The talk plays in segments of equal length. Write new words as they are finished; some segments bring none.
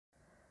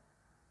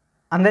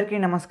Andarki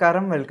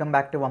namaskaram, welcome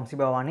back to Vamsi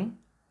Bhavani.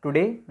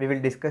 Today we will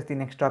discuss the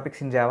next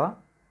topics in Java.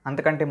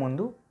 Antakante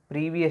mundu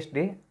previous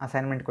day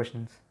assignment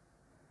questions.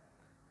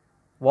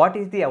 What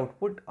is the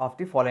output of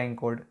the following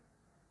code?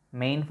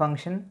 Main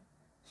function,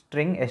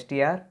 string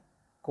str,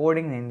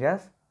 coding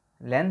ninjas,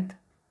 length,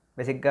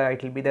 basically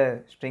it will be the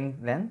string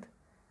length,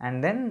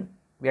 and then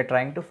we are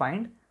trying to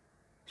find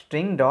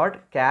string dot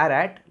char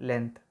at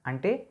length.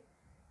 అంటే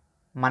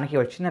మనకి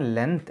వచ్చిన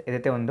length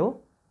ఏదైతే ఉందో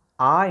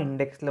ఆ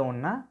ఇండెక్స్లో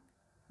ఉన్న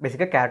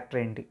బేసిక్గా character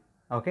ఏంటి.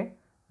 Okay,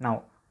 now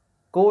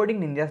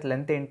coding ninjas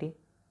length ఏంటి?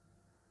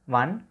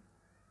 1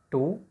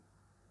 2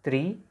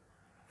 3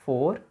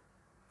 4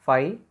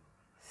 5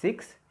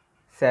 6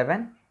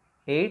 7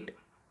 8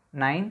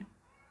 9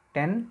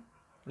 10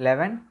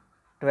 11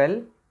 12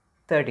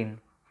 13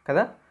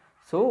 కదా.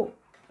 So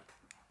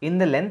in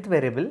the length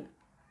variable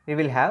we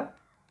will have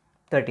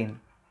 13.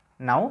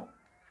 Now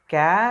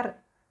char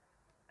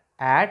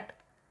at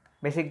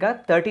బేసిక్గా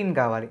 13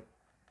 కావాలి.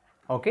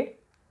 ఓకే,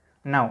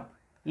 నౌ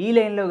ఈ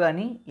లైన్లో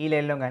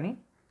కానీ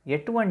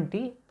ఎటువంటి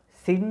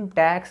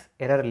సింటాక్స్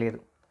ఎర్రర్ లేదు.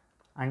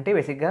 అంటే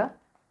బేసిక్గా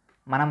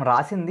మనం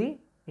రాసింది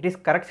ఇట్ ఈస్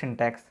కరెక్ట్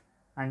సింటాక్స్.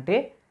 అంటే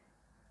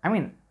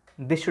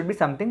this should be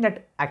something that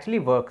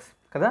actually works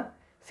కదా.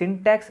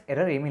 సింటాక్స్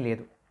ఎర్రర్ ఏమీ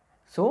లేదు.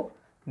 So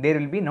there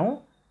will be no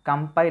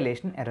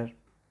compilation error.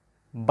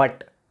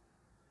 But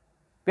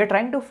we are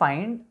trying to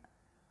find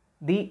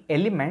the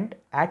element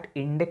at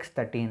index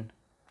 13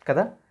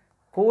 కదా.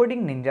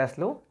 కోడింగ్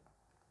నింజాస్లో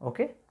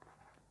ఓకే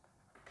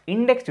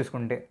ఇండెక్స్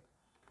చూసుకుంటే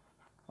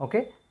okay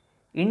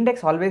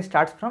index always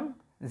starts from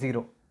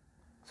 0.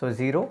 So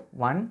 0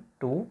 1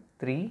 2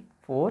 3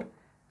 4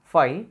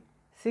 5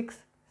 6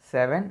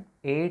 7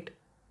 8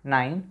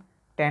 9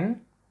 10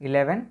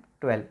 11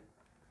 12.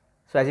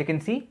 So as you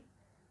can see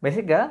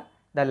బేసిక్గా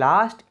the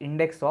last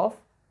index of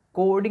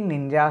coding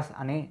ninjas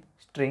అనే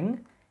string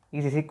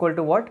is equal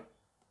to what?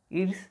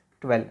 Is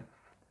 12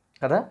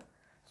 కదా.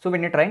 So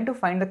when you're trying to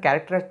find the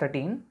character as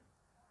 13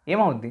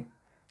 ఏమవుద్ది?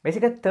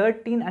 బేసిక్గా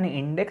 13 అనే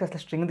index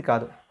అసలు స్ట్రింగ్ది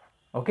కాదు.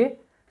 Okay,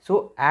 so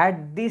at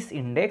this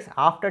index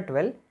after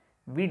 12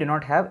 we do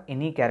not have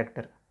any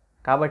character.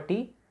 కాబట్టి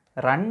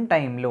run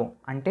టైంలో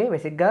అంటే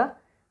బేసిక్గా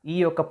ఈ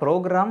యొక్క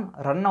ప్రోగ్రామ్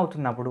రన్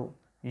అవుతున్నప్పుడు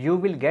you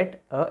will get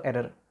a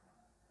error.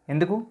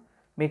 ఎందుకు?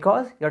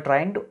 Because you're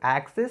trying to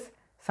access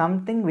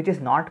something which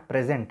is not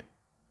present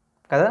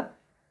కదా.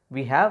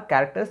 We have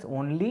characters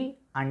only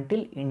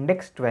until index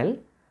 12,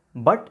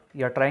 but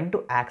you are trying to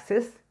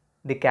access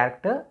the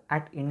character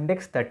at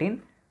index 13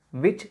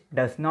 which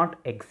does not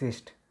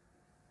exist.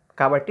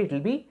 Kabatti it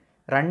will be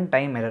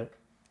runtime error.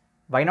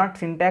 Why not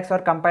syntax or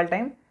compile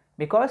time?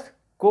 Because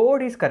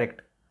code is correct,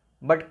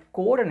 but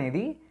code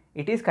anedi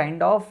it is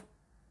kind of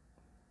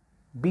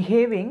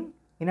behaving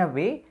in a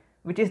way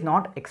which is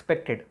not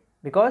expected,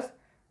 because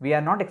we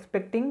are not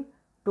expecting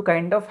to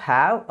kind of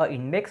have a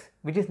index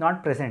which is not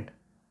present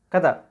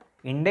kada.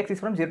 Index is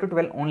from 0 to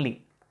 12 only,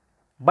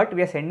 but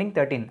we are sending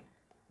 13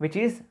 which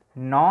is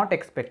not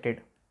expected.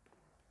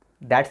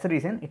 That's the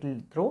reason it will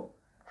throw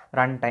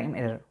runtime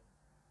error.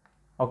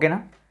 Okay na.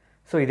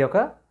 So ఇది ఒక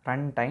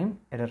runtime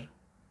error.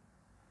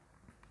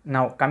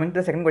 Now coming to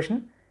the second question,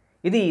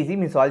 ఇది easy,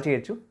 మీరు solve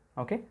చేయొచ్చు.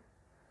 Okay,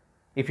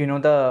 if you know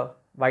the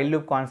while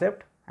loop concept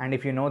and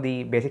if you know the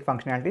basic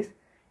functionalities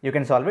you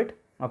can solve it.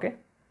 Okay,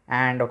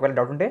 and ఒకవేళ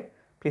doubt ఉంటే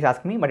please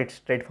ask me, but it's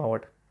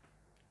straightforward.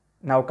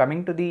 Now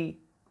coming to the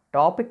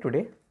topic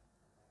today,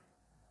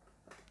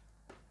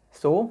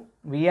 so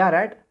we are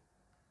at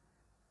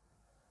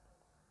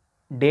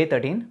day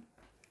 13.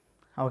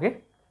 okay,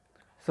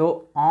 so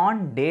on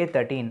day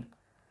 13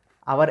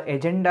 our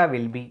agenda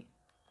will be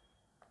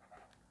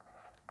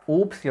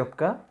oops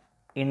yokka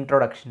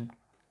introduction.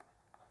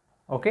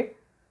 okay,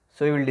 so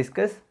we will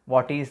discuss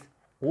what is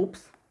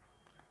oops,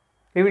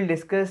 we will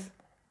discuss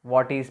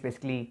what is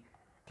basically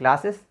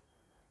classes,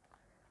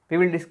 we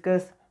will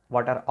discuss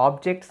what are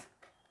objects,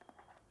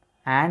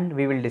 and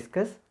we will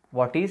discuss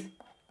what is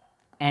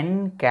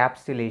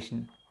encapsulation.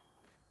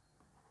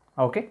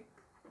 okay,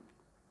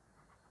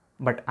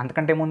 but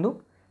antakante mundu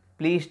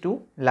please do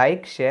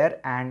like, share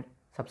and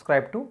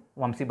subscribe to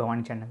Vamsi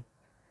Bhavani channel.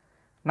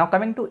 Now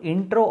coming to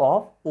intro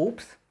of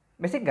oops,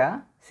 basically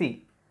see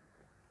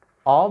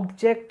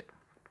object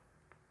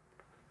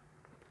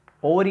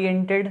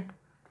oriented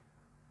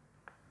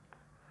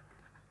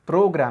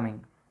programming.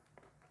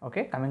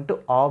 okay, coming to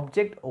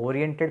object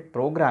oriented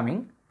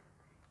programming,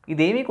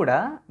 ఇదేమీ కూడా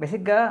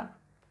బేసిక్గా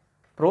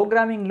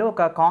ప్రోగ్రామింగ్లో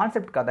ఒక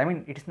concept కాదు.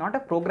 It is not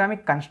a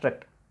programming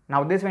construct. నా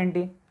ఉద్దేశం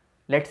ఏంటి?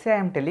 Let's say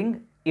I'm telling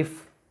if.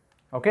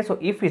 Okay, so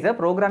if is a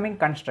programming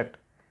construct,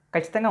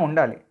 ఖచ్చితంగా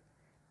ఉండాలి.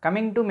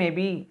 Coming to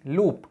maybe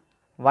loop,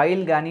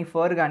 while కానీ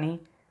ఫర్ కానీ,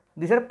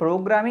 దీస్ ఆర్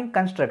ప్రోగ్రామింగ్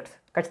కన్స్ట్రక్ట్స్,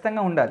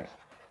 ఖచ్చితంగా ఉండాలి.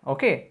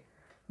 Okay,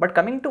 but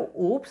coming to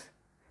oops,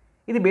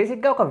 ఇది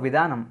బేసిక్గా ఒక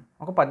విధానం,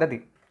 ఒక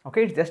పద్ధతి. Okay,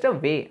 it's just a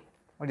way,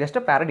 just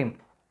a paradigm.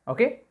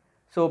 Okay,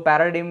 so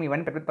paradigm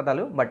ఇవన్నీ ప్రకృతి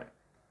పదాలు, బట్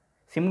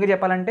సింపుల్గా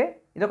చెప్పాలంటే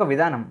ఇది ఒక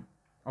విధానం.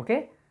 ఓకే,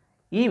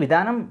 ఈ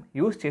విధానం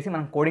యూస్ చేసి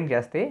మనం కోడింగ్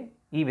చేస్తే,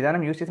 ఈ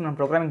విధానం యూస్ చేసి మనం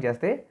ప్రోగ్రామింగ్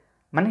చేస్తే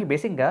మనకి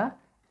బేసిక్గా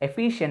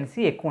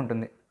ఎఫిషియన్సీ ఎక్కువ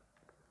ఉంటుంది.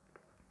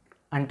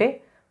 అంటే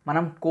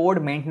మనం కోడ్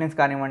మెయింటెనెన్స్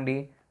కానివ్వండి,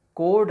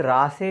 కోడ్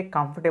రాసే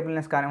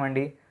కంఫర్టబుల్నెస్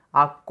కానివ్వండి,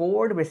 ఆ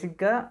కోడ్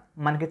బేసిక్గా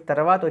మనకి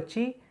తర్వాత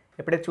వచ్చి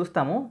ఎప్పుడైతే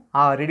చూస్తామో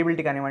ఆ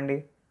రీడబిలిటీ కానివ్వండి,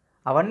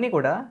 అవన్నీ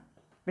కూడా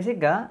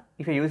బేసిక్గా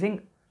if you using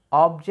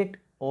object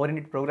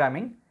oriented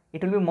programming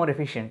it will be more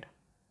efficient.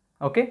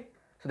 Okay,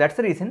 so that's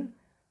the reason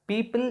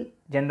people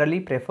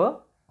generally prefer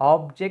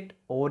object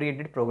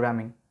oriented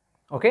programming.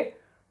 Okay,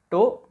 so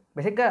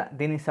బేసిక్గా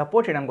దీన్ని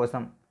సపోర్ట్ చేయడం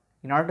కోసం,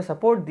 in order to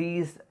support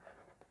these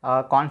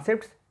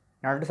concepts,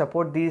 in order to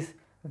support these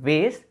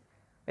ways,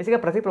 basically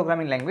ప్రతి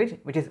programming language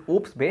which is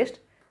oops based,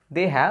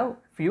 they have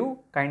few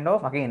kind of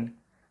again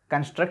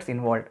constructs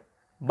involved,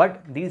 but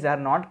these are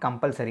not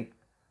compulsory.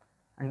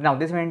 అంటే నా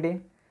ఉద్దేశం ఏంటి,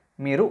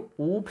 మీరు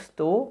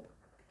oops-తో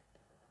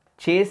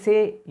చేసే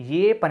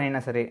ఏ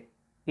పనైనా సరే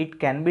it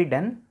can be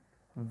done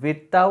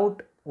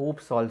without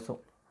oops also.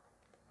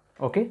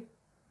 Okay,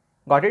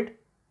 got it?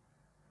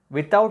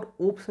 Without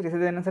oops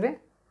చేసేదైనా సరే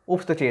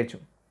oops-తో చేయొచ్చు.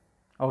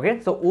 Okay,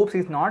 so oops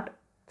is not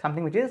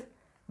something which is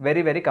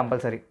very very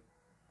compulsory.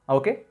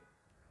 Okay,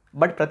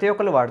 but ప్రతి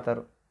ఒక్కరు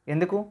వాడతారు.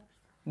 ఎందుకు?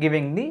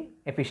 Giving the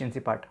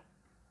efficiency part.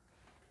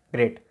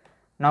 Great.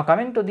 Now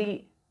coming to the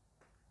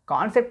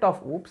concept of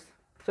oops.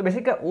 So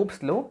బేసిక్గా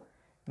oops-లో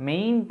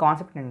main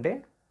concept అంటే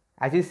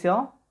as you saw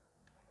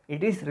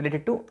it is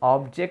related to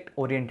object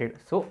oriented.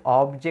 So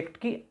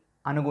ఆబ్జెక్ట్కి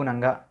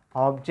అనుగుణంగా,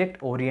 object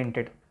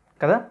oriented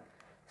కదా.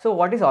 So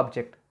what is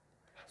object?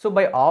 So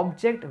by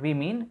object we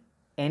mean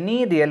any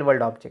real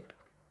world object.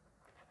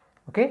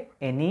 Okay,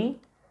 any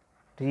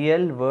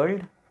real world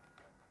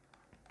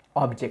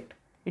object.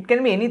 It can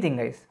be anything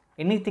guys,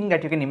 anything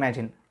that you can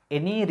imagine,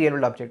 any real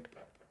world object.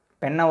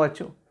 Pen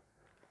avvachu,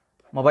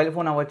 mobile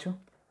phone avvachu.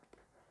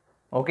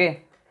 Okay,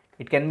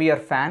 it can be your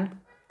fan,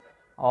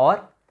 or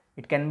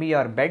it can be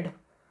your bed,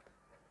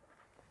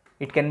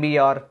 it can be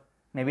your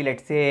maybe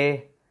let's say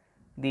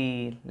the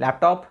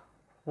laptop,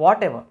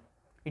 whatever,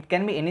 it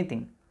can be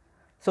anything.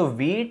 So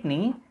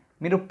వీటిని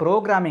మీరు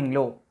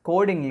ప్రోగ్రామింగ్లో,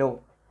 కోడింగ్లో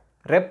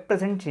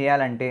represent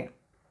చేయాలంటే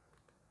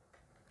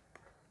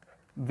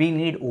we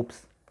need oops,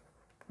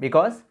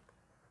 because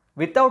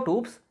without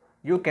oops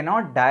you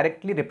cannot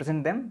directly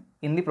represent them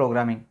in the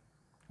programming.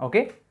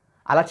 Okay,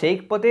 అలా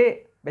చేయకపోతే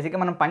బేసిక్గా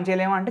మనం పని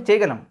చేయలేమా అంటే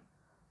చేయగలం,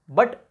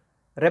 బట్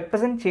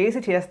రిప్రజెంట్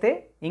చేస్తే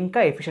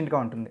ఇంకా ఎఫిషియెంట్గా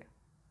ఉంటుంది.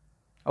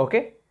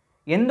 ఓకే,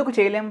 ఎందుకు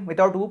చేయలేం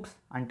వితౌట్ oops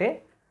అంటే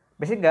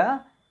బేసిక్గా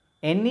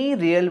ఎనీ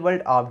రియల్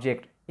వరల్డ్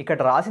ఆబ్జెక్ట్, ఇక్కడ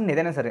రాసింది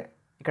ఏదైనా సరే,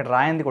 ఇక్కడ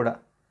రాయింది కూడా,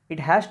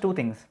 ఇట్ హ్యాస్ టూ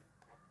థింగ్స్.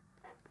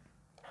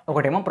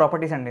 ఒకటేమో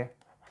ప్రాపర్టీస్ అండి,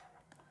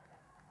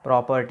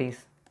 properties,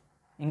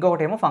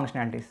 ఇంకొకటేమో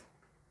functionalities.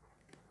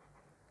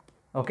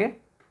 Okay,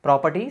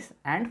 properties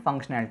and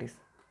functionalities.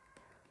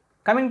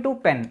 Coming to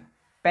pen,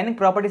 పెన్కి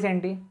properties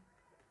ఏంటి?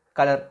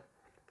 Colour,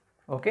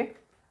 okay,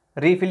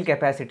 refill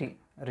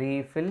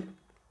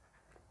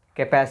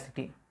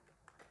capacity,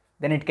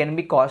 then it can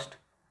be cost.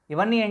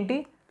 ఇవన్నీ ఏంటి?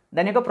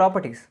 దాని యొక్క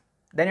ప్రాపర్టీస్,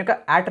 దాని యొక్క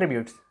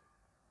attributes.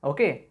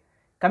 Okay,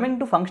 coming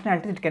to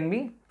functionalities, it can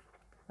be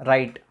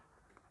right.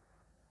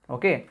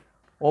 Okay,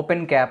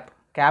 open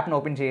క్యాప్ని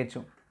open చేయొచ్చు,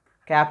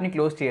 క్యాప్ని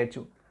close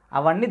చేయొచ్చు,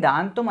 అవన్నీ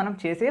దాంతో మనం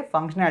చేసే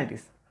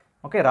ఫంక్షనాలిటీస్.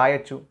 ఓకే,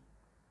 రాయొచ్చు,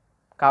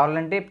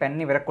 కావాలంటే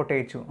పెన్ని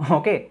విరక్కొట్టేయచ్చు.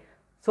 Okay,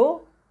 so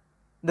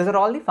this are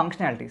all the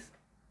functionalities.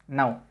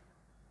 Now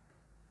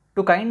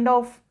to kind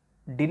of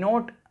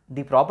denote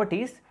the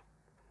properties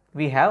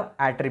we have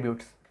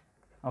attributes.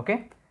 Okay,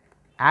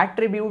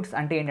 attributes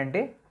అంటే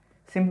ఏంటంటే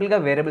సింపుల్గా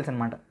వేరియబుల్స్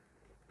అనమాట.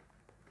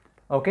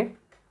 ఓకే,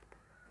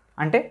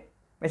 అంటే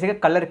బేసిక్గా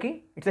కలర్కి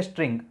it's a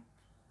string,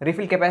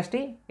 refill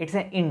capacity it's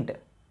a ఇంట్,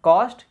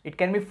 cost it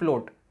can be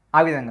float, ఆ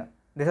విధంగా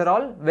దిస్ ఆర్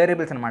ఆల్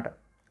వేరియబుల్స్ అనమాట.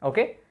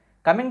 Okay,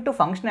 coming to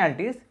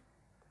functionalities,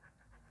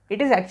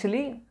 it is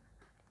actually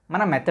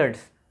మన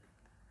methods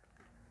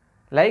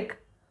like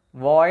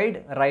void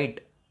write.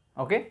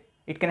 Okay,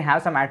 it can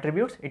have some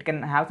attributes, it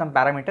can have some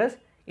parameters,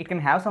 it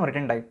can have some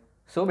return type.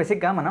 So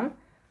బేసిక్గా మనం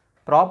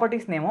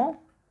ప్రాపర్టీస్నేమో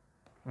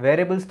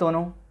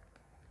వేరియబుల్స్తోనూ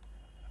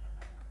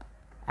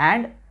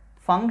and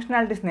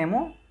ఫంక్షనాలిటీస్నేమో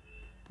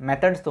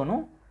మెథడ్స్తోనూ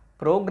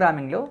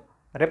ప్రోగ్రామింగ్లో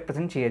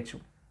represent చేయొచ్చు.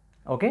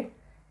 Okay,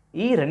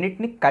 ఈ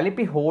రెండింటిని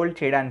కలిపి hold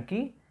చేయడానికి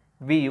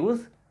we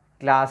use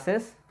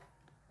classes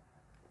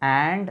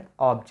and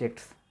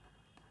objects.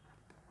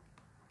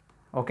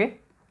 Okay,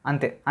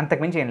 అంతే,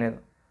 అంతకుమించి ఏం లేదు.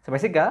 సో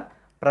బేసిక్గా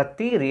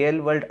ప్రతి రియల్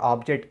వరల్డ్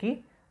ఆబ్జెక్ట్కి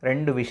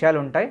రెండు విషయాలు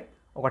ఉంటాయి,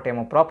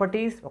 ఒకటేమో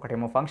ప్రాపర్టీస్,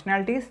 ఒకటేమో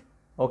functionalities.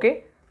 Okay,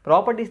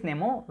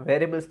 ప్రాపర్టీస్నేమో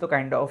వేరియబుల్స్తో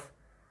kind of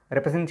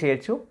represent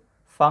చేయొచ్చు,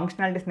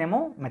 ఫంక్షనాలిటీస్నేమో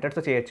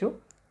మెథడ్స్తో చేయొచ్చు.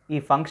 ఈ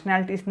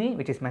ఫంక్షనాలిటీస్ని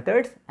విచ్ ఇస్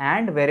మెథడ్స్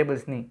అండ్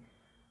వేరియబుల్స్ని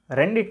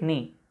రెండింటిని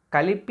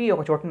కలిపి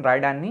ఒక చోటను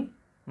రాయడాన్ని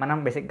మనం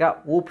బేసిక్గా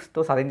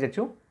oops-తో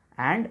సాధించవచ్చు,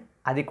 అండ్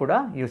అది కూడా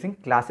using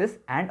classes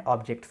and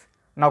objects.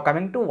 Now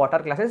coming to what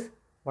are classes,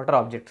 what are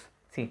objects.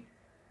 See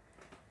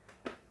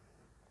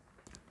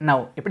now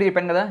ఇప్పుడు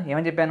చెప్పాను కదా,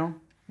 ఏమని చెప్పాను,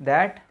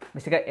 దాట్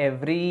బేసిక్గా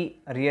every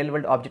real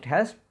world object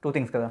has two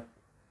things కదా,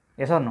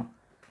 ఎస్ ఆర్ నో?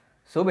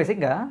 సో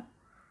బేసిక్గా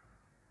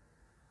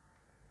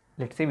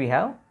let's see we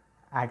have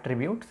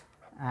attributes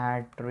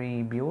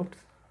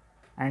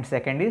and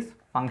second is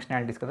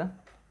functionalities కదా.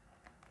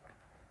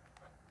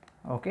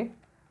 Okay,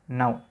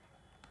 now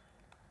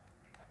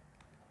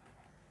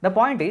the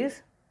point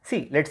is,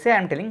 see, let's say I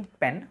am telling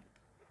pen.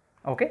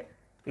 Okay,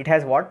 it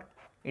has what?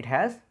 It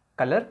has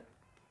color,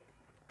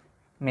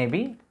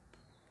 maybe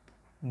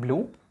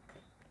blue.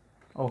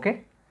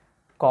 Okay,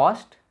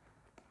 cost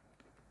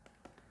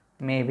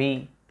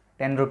maybe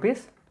 10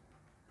 rupees.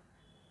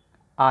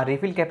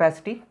 Refill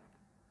capacity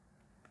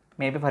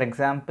maybe, for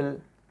example,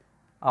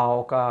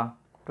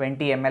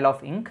 20 ml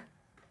of ink.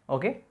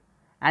 Okay,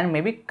 and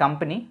maybe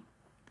company,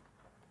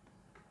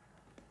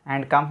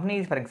 and company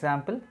is, for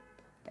example,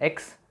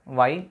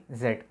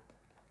 XYZ.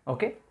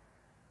 Okay,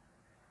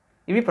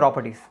 ఇవి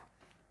properties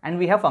and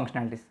we have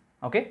functionalities.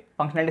 Okay,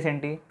 functionalities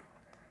ఏంటి?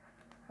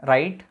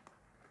 Right,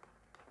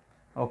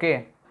 okay,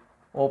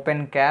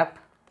 open cap,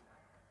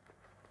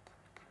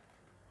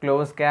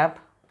 close cap,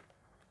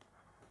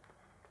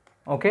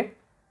 okay,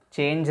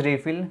 change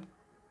refill.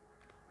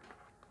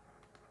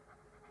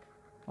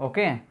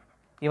 Okay,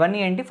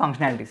 ఇవన్నీ ఏంటి?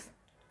 Functionalities.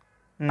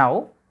 Now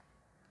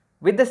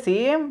with the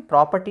same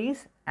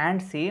properties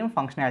and same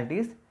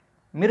functionalities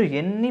మీరు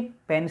ఎన్ని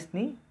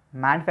పెన్స్ని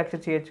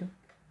manufacture చేయొచ్చు?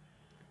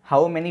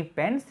 How many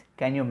pens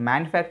can you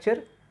manufacture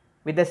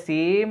with the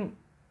same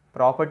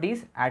properties,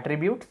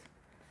 attributes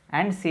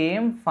and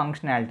same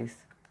functionalities?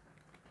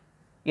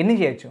 ఎన్ని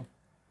చేయొచ్చు?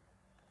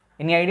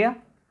 Any idea?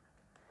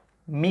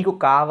 మీకు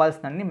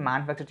కావాల్సినన్ని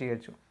manufacture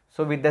చేయొచ్చు. So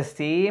with the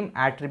same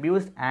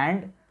attributes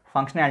and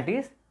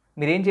functionalities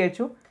మీరు ఏం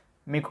చేయొచ్చు?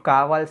 మీకు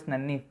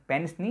కావాల్సినన్ని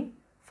పెన్స్ని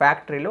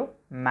ఫ్యాక్టరీలో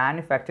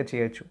మ్యానుఫ్యాక్చర్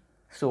చేయొచ్చు.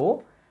 సో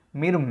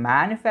మీరు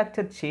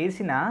మ్యానుఫ్యాక్చర్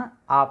చేసిన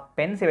ఆ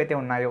పెన్స్ ఏవైతే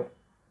ఉన్నాయో,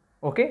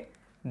 okay,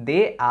 they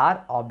are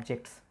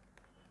objects.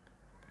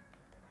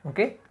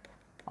 Okay,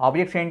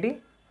 objects ఏంటి?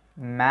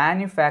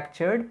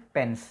 Manufactured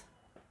pens,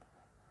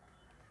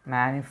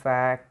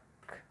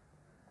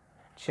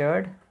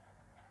 manufactured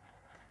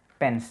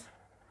pens.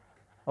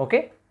 Okay,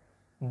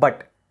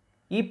 but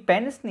ఈ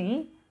పెన్స్ని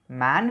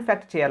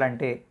మ్యానుఫ్యాక్చర్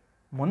చేయాలంటే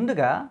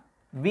ముందుగా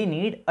we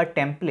need a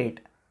template.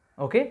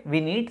 Okay,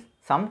 we need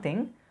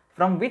something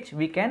from which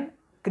we can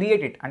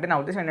create it. అంటే నా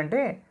ఉద్దేశం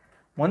ఏంటంటే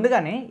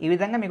ముందుగానే ఈ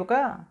విధంగా మీకు ఒక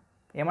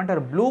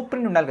ఏమంటారు, బ్లూ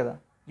ప్రింట్ ఉండాలి కదా.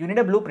 You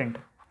need a blue print.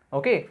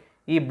 Okay,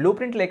 ఈ బ్లూ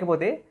ప్రింట్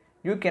లేకపోతే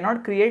you cannot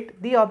create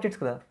the objects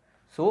కదా.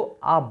 సో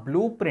ఆ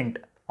blue print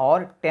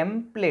are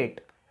template,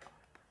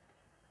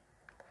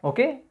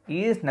 okay,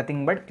 is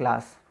nothing but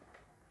class.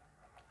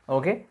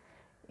 Okay,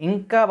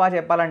 ఇంకా బాగా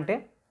చెప్పాలంటే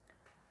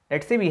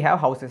let's say we have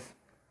houses.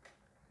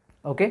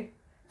 Okay,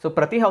 so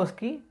ప్రతి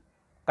హౌస్కి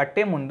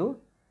కట్టే ముందు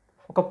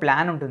ఒక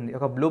ప్లాన్ ఉంటుంది,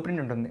 ఒక బ్లూ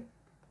ప్రింట్ ఉంటుంది.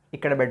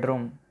 ఇక్కడ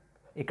బెడ్రూమ్,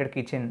 ఇక్కడ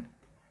కిచెన్,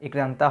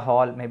 ఇక్కడంతా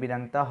హాల్, మేబీ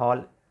ఇదంతా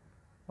హాల్.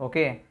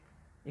 ఓకే,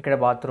 ఇక్కడ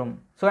bathroom,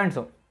 so and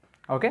so.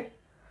 Okay,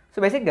 so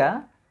బేసిక్గా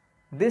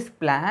this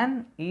plan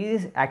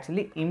is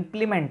actually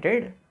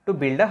implemented to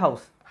build a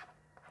house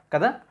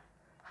కదా.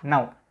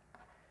 నౌ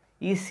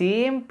ఈ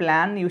సేమ్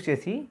ప్లాన్ యూజ్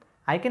చేసి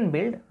I can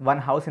build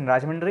one house in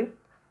Rajahmundry,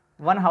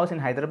 one house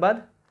in Hyderabad,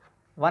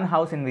 one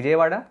house in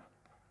Vijayawada,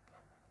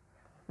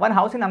 one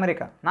house in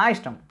America. నా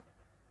ఇష్టం,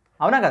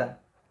 అవునా కదా.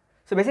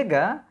 So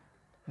బేసిక్గా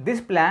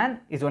this plan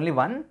is only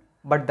one,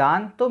 but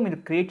దాంతో మీరు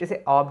క్రియేట్ చేసే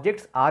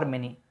ఆబ్జెక్ట్స్ ఆర్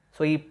మెనీ.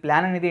 సో ఈ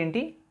ప్లాన్ అనేది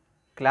ఏంటి?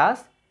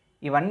 క్లాస్.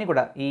 ఇవన్నీ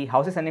కూడా, ఈ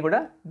హౌసెస్ అన్నీ కూడా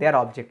దే ఆర్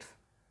ఆబ్జెక్ట్స్.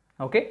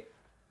 ఓకే,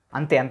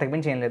 అంతే,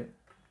 అంతకుమించి ఏం లేదు.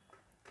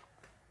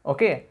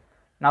 ఓకే,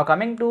 నా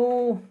కమింగ్ టు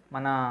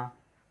మన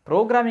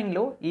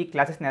ప్రోగ్రామింగ్లో ఈ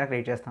క్లాసెస్ని ఎలా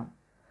క్రియేట్ చేస్తాం.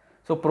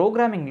 సో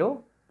ప్రోగ్రామింగ్లో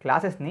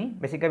క్లాసెస్ని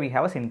బేసిక్గా we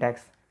have a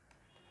syntax.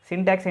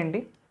 Syntax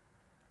ఏంటి?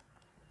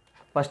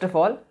 First of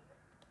all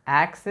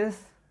access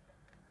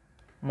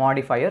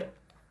modifier,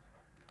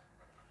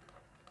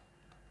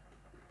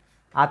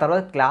 ఆ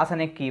తర్వాత క్లాస్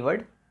అనే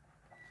కీవర్డ్,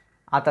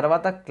 ఆ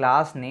తర్వాత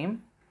క్లాస్ నేమ్,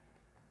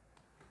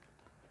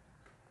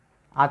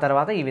 ఆ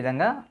తర్వాత ఈ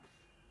విధంగా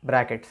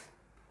బ్రాకెట్స్.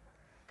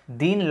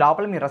 దీని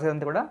లోపల మీరు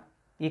రాసేదంతా కూడా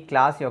ఈ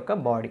క్లాస్ యొక్క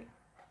బాడీ.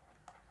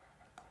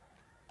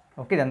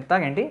 ఓకే, ఇదంతా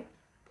ఏంటి?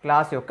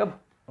 క్లాస్ యొక్క,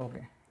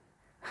 ఓకే,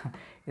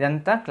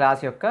 ఇదంతా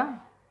క్లాస్ యొక్క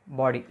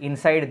body.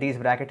 Inside these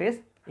bracket is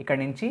ఇక్కడ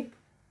నుంచి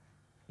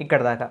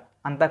ఇక్కడ దాకా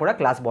అంతా కూడా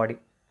క్లాస్ బాడీ.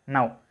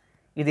 నౌ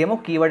ఇదేమో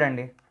కీవర్డ్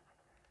అండి,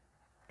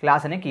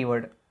 క్లాస్ అనే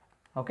కీవర్డ్.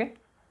 ఓకే,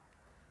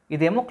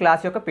 ఇదేమో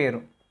క్లాస్ యొక్క పేరు,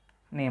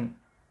 నేమ్.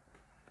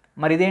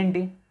 మరి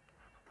ఇదేంటి?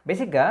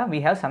 బేసిక్గా we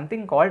have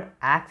something called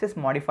access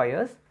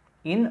modifiers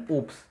in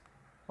oops.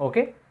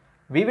 Okay,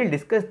 we will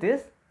discuss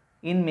this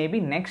in maybe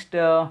next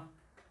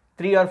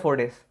 3 or 4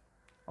 days.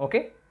 Okay,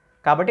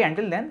 కాబట్టి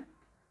until then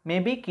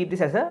maybe keep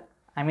this as a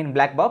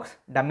black box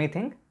dummy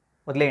thing,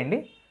 వదిలేయండి.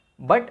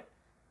 But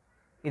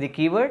ఇది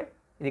keyword,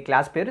 ఇది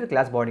class పేరు, ఇది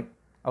class body.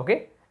 Okay,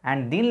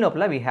 and దీని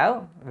లోపల we have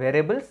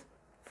variables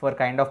for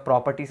kind of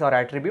properties are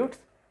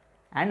attributes,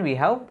 and we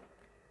have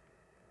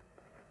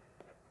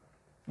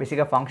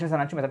బేసిక్గా functions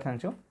అనొచ్చు, methods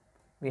అనొచ్చు.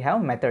 We have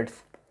methods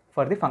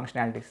for the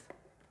functionalities.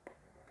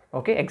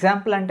 Okay,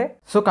 example అంటే,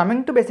 సో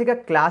కమింగ్ టు బేసిక్గా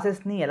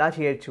క్లాసెస్ని ఎలా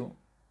చేయొచ్చు,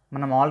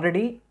 మనం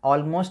ఆల్రెడీ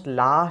ఆల్మోస్ట్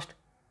లాస్ట్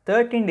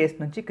 13 days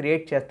నుంచి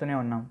క్రియేట్ చేస్తూనే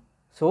ఉన్నాం.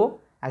 So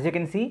as you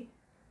can see,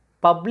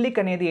 public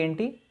అనేది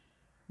ఏంటి?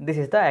 This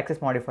is the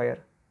access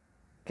modifier.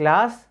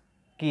 Class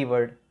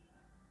keyword,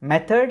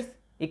 methods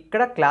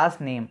ఇక్కడ క్లాస్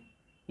నేమ్,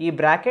 ఈ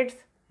బ్రాకెట్స్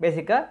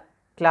బేసిక్గా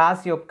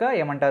క్లాస్ యొక్క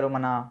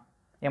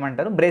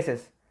ఏమంటారు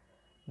బ్రేసెస్.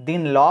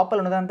 దీని లోపల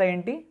ఉన్నదంతా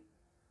ఏంటి?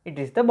 It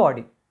is the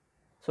body.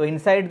 So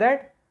inside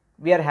that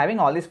we are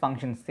having all these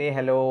functions, say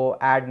hello,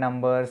 add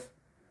numbers,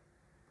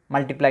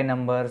 multiply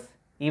numbers,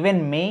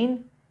 even main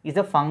is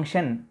a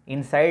function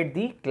inside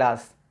the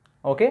class.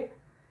 Okay,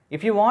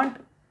 if you want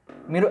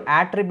మీరు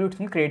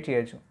యాట్రిబ్యూట్స్ని create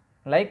చేయొచ్చు,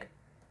 like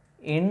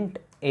ఇంట్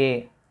ఏ,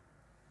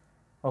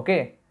 okay,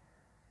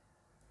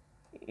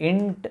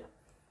 ఇంట్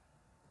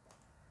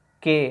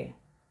కే,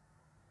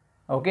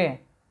 okay,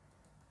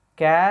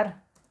 char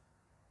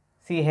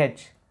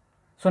ch.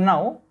 So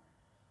now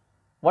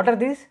what are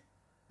these?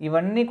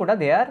 ఇవన్నీ కూడా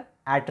they are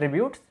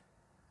attributes.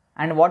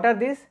 And what are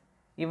these?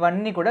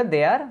 ఇవన్నీ కూడా they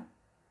are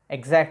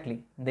exactly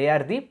they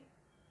are the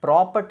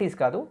properties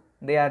కాదు,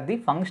 they are the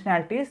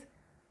functionalities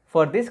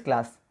for this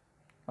class.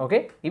 Okay,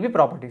 ఇవి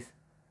properties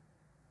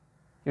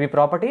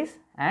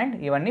and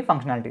ఇవన్నీ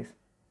functionalities.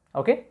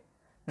 Okay,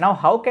 now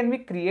how can we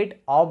create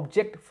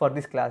object for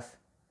this class?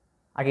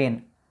 Again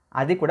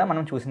అది కూడా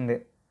మనం చూసిందే.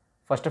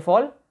 First of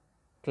all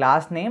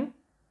class name,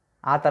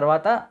 ఆ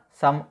తర్వాత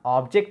some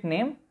object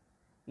name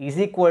is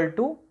equal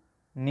to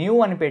new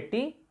అని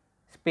పెట్టి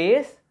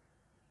స్పేస్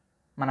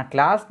మన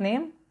class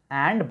name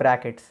and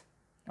brackets.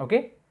 Okay,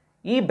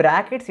 ఈ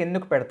బ్రాకెట్స్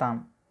ఎందుకు పెడతాం?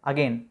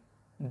 Again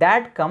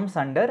that comes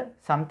under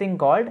something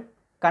called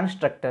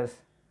constructors,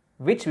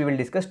 which we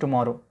will discuss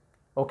tomorrow.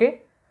 Okay,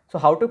 so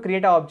how to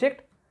create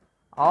object?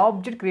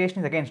 Object creation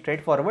is again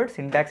straight forward.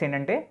 Syntax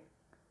ఏంటంటే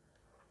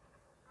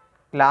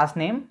class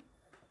name,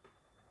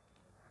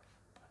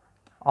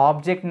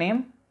 object name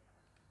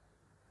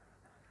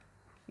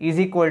is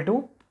equal to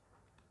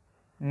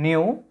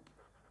new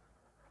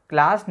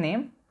class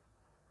name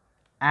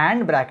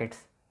and brackets.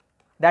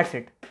 That's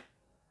it,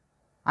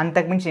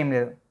 అంతకుమించి ఏం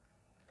లేదు.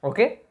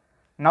 Okay,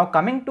 now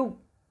coming to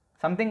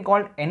something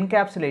called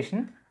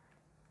encapsulation.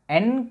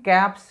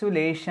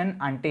 Encapsulation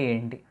అంటే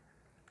ఏంటి?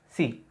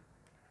 C,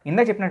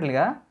 ఇందాక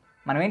చెప్పినట్లుగా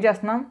మనం ఏం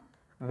చేస్తున్నాం?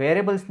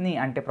 వేరియబుల్స్ని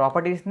అంటే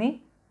ప్రాపర్టీస్ని,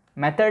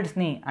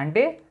 మెథడ్స్ని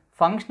అంటే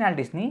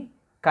ఫంక్షనాలిటీస్ని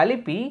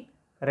కలిపి,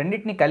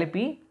 రెండింటిని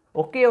కలిపి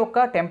ఒకే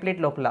ఒక్క టెంప్లెట్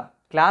లోపల,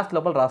 క్లాస్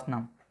లోపల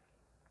రాస్తున్నాం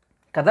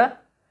కదా.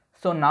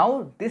 So now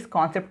this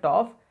concept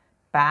of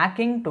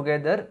packing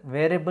together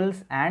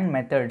variables and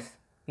methods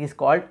is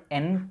called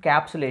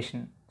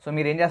encapsulation. So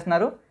మీరు ఏం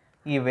చేస్తున్నారు?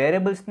 ఈ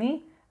వేరియబుల్స్ని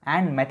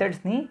అండ్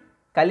మెథడ్స్ని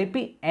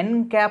కలిపి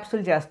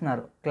ఎన్క్యాప్సుల్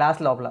చేస్తున్నారు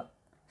క్లాస్ లోపల.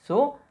 So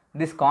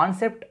this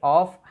concept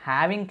of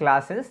having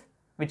classes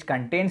which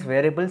contains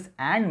variables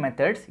and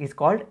methods is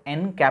called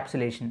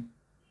encapsulation.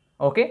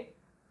 Okay,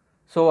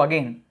 so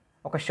again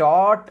ఒక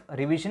short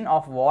revision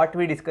of what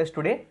we discuss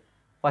today.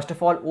 First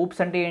of all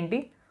oops అంటే ఏంటి?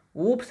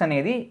 ఊప్స్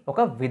అనేది ఒక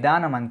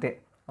విధానం అంతే.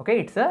 Okay,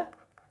 it's a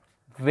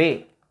way,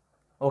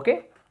 okay,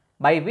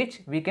 by which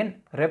we can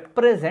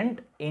represent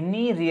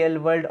any real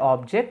world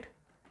object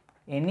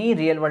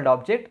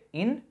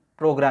in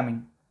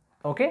programming.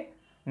 Okay,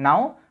 now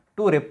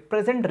to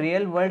represent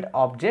real world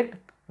object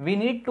we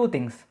need two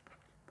things.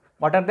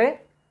 What are they?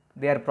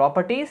 They are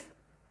properties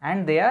and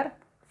they are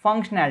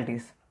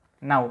functionalities.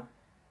 Now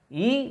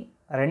ఈ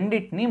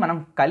రెండింటిని మనం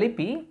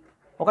కలిపి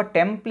ఒక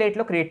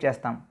టెంప్లేట్లో create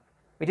చేస్తాం,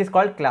 which is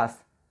called class.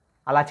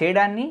 అలా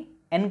చేయడాన్ని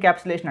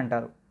encapsulation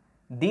అంటారు.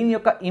 దీని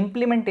యొక్క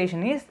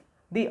implementation is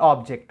the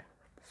object.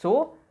 So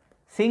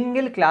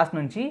single class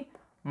నుంచి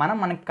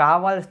మనకు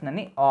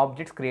కావాల్సినన్ని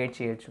ఆబ్జెక్ట్స్ క్రియేట్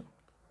చేయొచ్చు.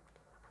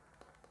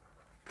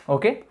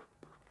 Okay,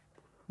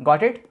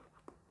 got it?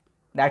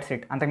 That's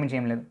it, అంతకుమించి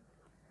ఏం లేదు.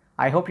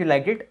 I hope you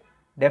liked it.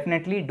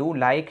 Definitely do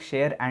like,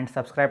 share and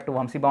subscribe to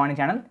Vamsi Bhavani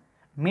channel.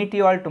 Meet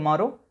you all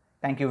tomorrow.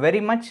 Thank you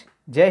very much.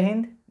 Jai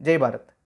Hind, Jai Bharat.